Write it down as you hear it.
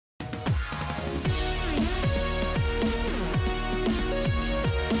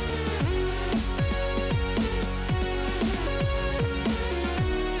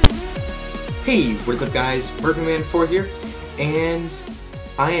Hey, what's up guys, Burgerman4 here, and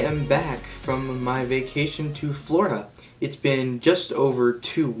I am back from my vacation to Florida. It's been just over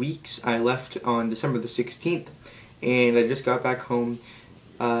 2 weeks. I left on December the 16th, and I just got back home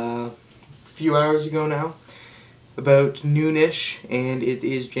a few hours ago now, about noonish, and it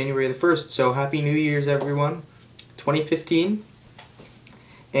is January the 1st, so Happy New Year's everyone, 2015.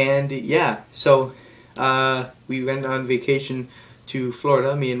 And yeah, so we went on vacation to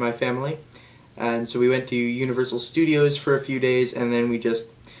Florida, me and my family. And so we went to Universal Studios for a few days, and then we just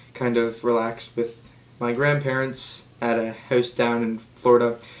kind of relaxed with my grandparents at a house down in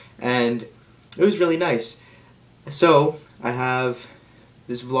Florida, and it was really nice. So I have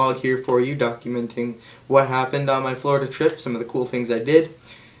this vlog here for you documenting what happened on my Florida trip, some of the cool things I did,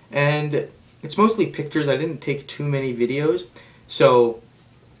 and it's mostly pictures. I didn't take too many videos, so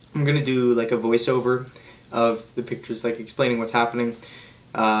I'm gonna do like a voiceover of the pictures, like explaining what's happening,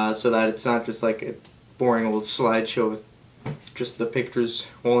 so that it's not just like a boring old slideshow with just the pictures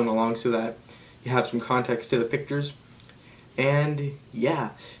rolling along, so that you have some context to the pictures. And yeah,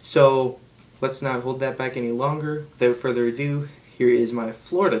 so let's not hold that back any longer. Without further ado, here is my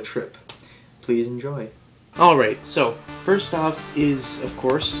Florida trip. Please enjoy. Alright, so first off is, of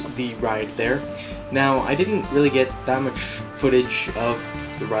course, the ride there. Now, I didn't really get that much footage of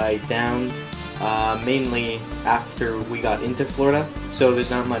the ride down, mainly after we got into Florida, so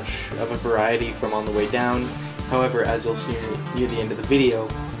there's not much of a variety from on the way down. However, as you'll see near the end of the video,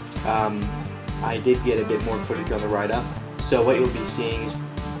 I did get a bit more footage on the ride up, so what you'll be seeing is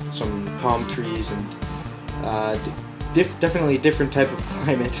some palm trees and definitely a different type of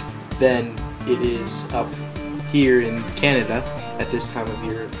climate than it is up here in Canada at this time of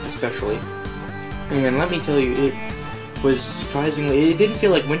year especially. And let me tell you, it was surprisingly, it didn't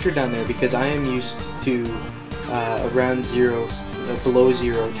feel like winter down there, because I am used to around zero, below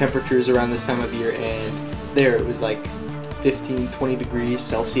zero temperatures around this time of year, and there it was like 15-20 degrees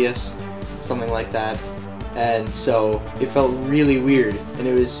Celsius, something like that, and so it felt really weird. And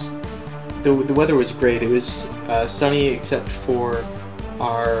it was, the weather was great. It was sunny except for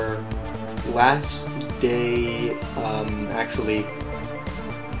our last day actually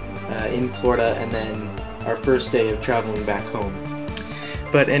in Florida, and then our first day of traveling back home.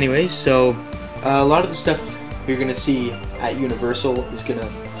 But anyways, so a lot of the stuff you're gonna see at Universal is gonna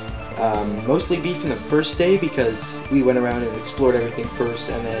mostly be from the first day, because we went around and explored everything first,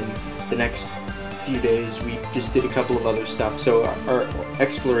 and then the next few days we just did a couple of other stuff. So our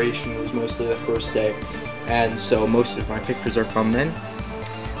exploration was mostly the first day, and so most of my pictures are from then.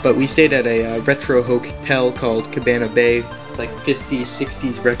 But we stayed at a retro hotel called Cabana Bay. It's like 50s,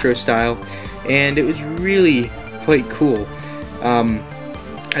 60s retro style, and it was really quite cool.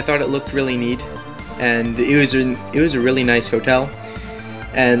 I thought it looked really neat, and it was a really nice hotel,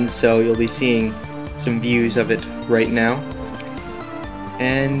 and so you'll be seeing some views of it right now.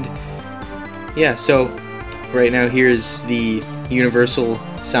 And yeah, so right now here's the Universal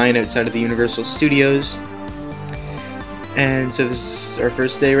sign outside of the Universal Studios, and so this is our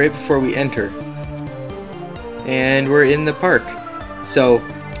first day right before we enter, and we're in the park. So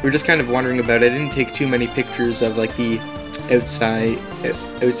we're just kind of wandering about. I didn't take too many pictures of like the outside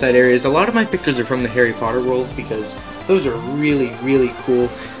areas. A lot of my pictures are from the Harry Potter world, because those are really, really cool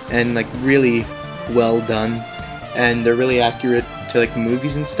and like really well done, and they're really accurate to like the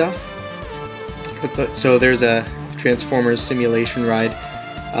movies and stuff. So there's a Transformers simulation ride.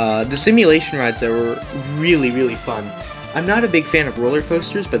 The simulation rides there were really, really fun. I'm not a big fan of roller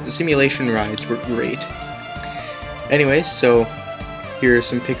coasters, but the simulation rides were great. Anyways, so here are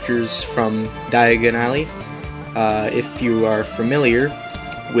some pictures from Diagon Alley. If you are familiar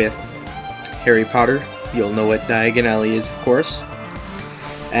with Harry Potter, you'll know what Diagon Alley is, of course.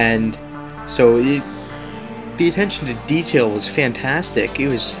 And so the attention to detail was fantastic. It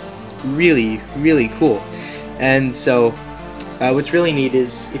was really, really cool. And so what's really neat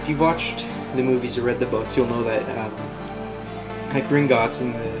is, if you've watched the movies or read the books, you'll know that at Gringotts,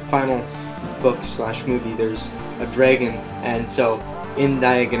 in the final book / movie, there's a dragon, and so in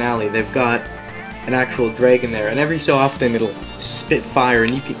Diagon Alley they've got an actual dragon there, and every so often it'll spit fire,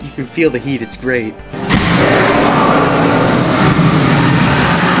 and you can feel the heat. It's great.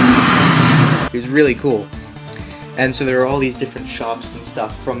 It was really cool. And so there are all these different shops and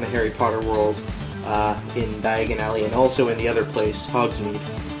stuff from the Harry Potter world in Diagon Alley, and also in the other place, Hogsmeade.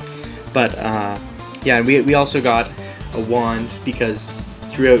 But yeah, and we also got a wand, because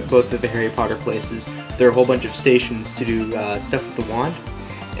throughout both of the Harry Potter places there are a whole bunch of stations to do stuff with the wand,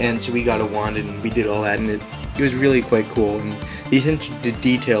 and so we got a wand and we did all that, and it was really quite cool, and the attention to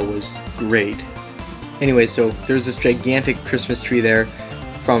detail was great. Anyway, so there's this gigantic Christmas tree there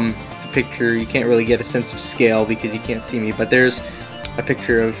from picture, you can't really get a sense of scale because you can't see me, but there's a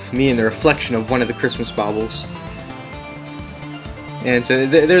picture of me in the reflection of one of the Christmas baubles. And so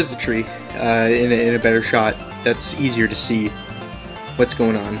there's the tree in a better shot. That's easier to see what's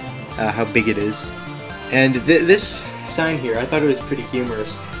going on, how big it is. And this sign here, I thought it was pretty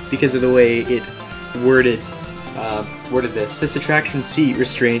humorous because of the way it worded this. This attraction seat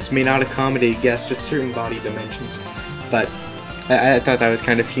restraints may not accommodate guests with certain body dimensions. But I thought that was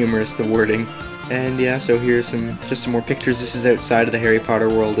kind of humorous, the wording. And yeah, so here's just some more pictures. This is outside of the Harry Potter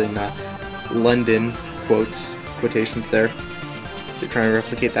world in London, quotations there. They're trying to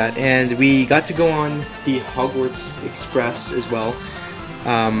replicate that. And we got to go on the Hogwarts Express as well.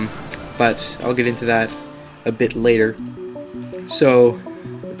 But I'll get into that a bit later. So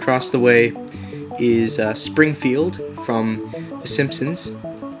across the way is Springfield from The Simpsons.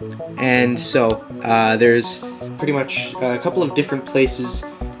 And so there's pretty much a couple of different places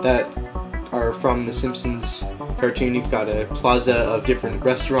that are from The Simpsons cartoon. You've got a plaza of different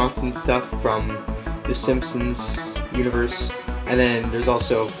restaurants and stuff from The Simpsons universe. And then there's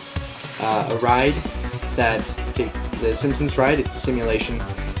also a ride that, the Simpsons ride, it's a simulation,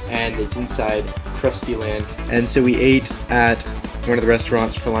 and it's inside Krusty Land. And so we ate at one of the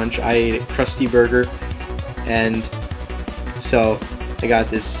restaurants for lunch. I ate a Krusty Burger, and so I got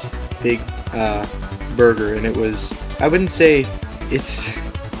this big burger, and it was, I wouldn't say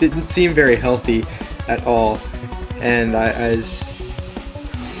didn't seem very healthy at all, and it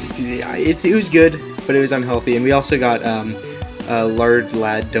was good, but it was unhealthy. And we also got Lard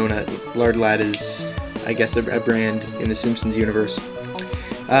Lad donut. Lard Lad is, I guess, a brand in the Simpsons universe.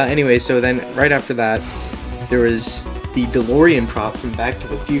 Anyway, so then right after that, there was the DeLorean prop from Back to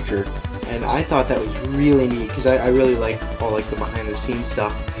the Future, and I thought that was really neat because I really like all like the behind-the-scenes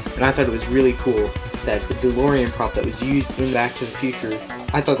stuff, and I thought it was really cool that the DeLorean prop that was used in Back to the Future,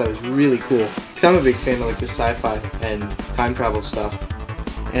 I thought that was really cool because I'm a big fan of like the sci-fi and time travel stuff.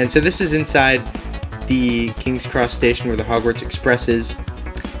 And so this is inside the King's Cross station where the Hogwarts Express is,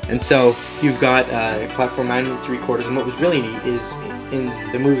 and so you've got platform 9 3/4, and what was really neat is in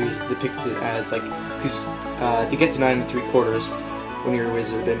the movies depicted as like, because to get to 9 3/4, when you're a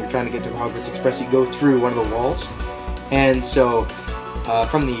wizard and you're trying to get to the Hogwarts Express, you go through one of the walls. And so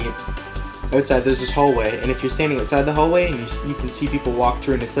from the outside there's this hallway, and if you're standing outside the hallway and you can see people walk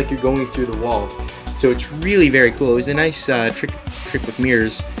through, and it's like you're going through the wall. So it's really very cool. It was a nice trick with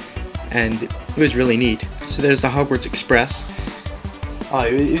mirrors, and it was really neat. So there's the Hogwarts Express.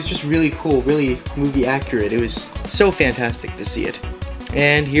 It was just really cool, really movie accurate. It was so fantastic to see it.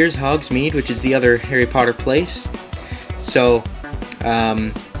 And here's Hogsmeade, which is the other Harry Potter place. So,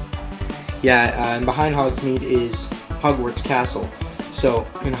 and behind Hogsmeade is Hogwarts Castle. So,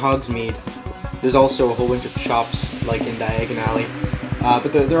 in Hogsmeade, there's also a whole bunch of shops, like in Diagon Alley,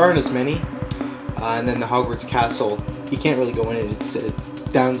 but there aren't as many. And then the Hogwarts Castle, you can't really go in it. It's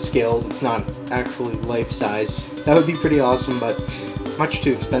downscaled. It's not actually life-size. That would be pretty awesome, but much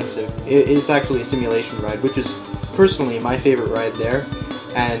too expensive. It's actually a simulation ride, which is personally my favorite ride there,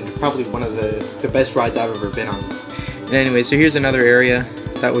 and probably one of the best rides I've ever been on. And anyway, so here's another area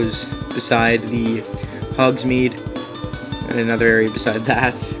that was beside the Hogsmeade, and another area beside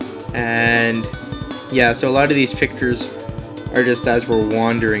that. And yeah, so a lot of these pictures are just as we're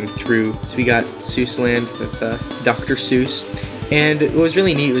wandering through. So we got Seuss Land with Dr. Seuss, and what was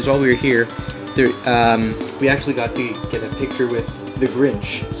really neat was while we were here, we actually got to get a picture with the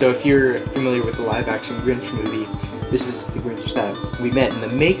Grinch. So if you're familiar with the live-action Grinch movie, this is the Grinch that we met, and the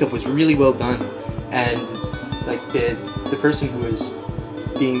makeup was really well done, and like the person who was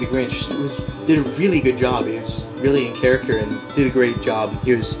being the Grinch did a really good job. He was really in character and did a great job.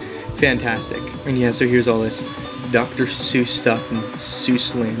 He was fantastic. And yeah, so here's all this Dr. Seuss stuff and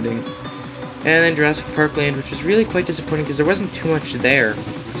Seuss Landing. And then Jurassic Park Land, which was really quite disappointing because there wasn't too much there.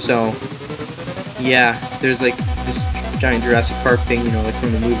 So yeah, there's like this giant Jurassic Park thing, you know, like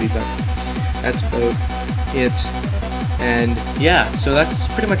from the movie, but that's about it. And yeah, so that's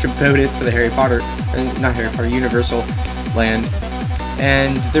pretty much about it for the not Harry Potter, Universal Land.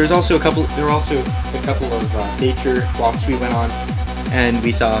 And there were also a couple of nature walks we went on, and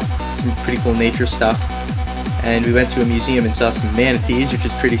we saw some pretty cool nature stuff. And we went to a museum and saw some manatees, which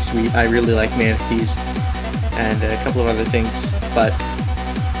is pretty sweet. I really like manatees, and a couple of other things. But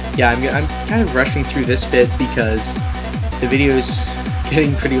yeah, I'm kind of rushing through this bit because the video is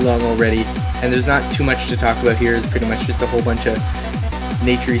getting pretty long already, and there's not too much to talk about here. It's pretty much just a whole bunch of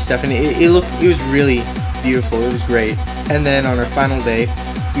nature-y stuff, and it was really beautiful. It was great. And then on our final day,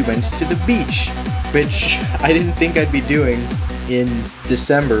 we went to the beach, which I didn't think I'd be doing in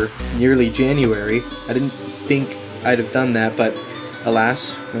December, nearly January. I didn't think I'd have done that, but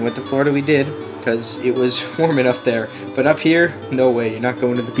alas, we went to Florida, we did, because it was warm enough there. But up here, no way, you're not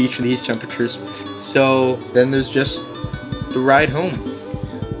going to the beach in these temperatures. So then there's just the ride home.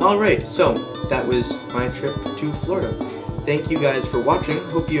 Alright, so that was my trip to Florida. Thank you guys for watching,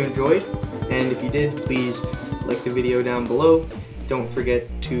 hope you enjoyed, and if you did, please like the video down below. Don't forget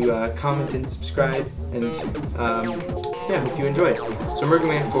to comment and subscribe, and yeah, hope you enjoyed. So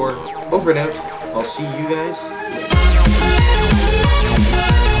Murgaman 4, over and out. I'll see you guys later.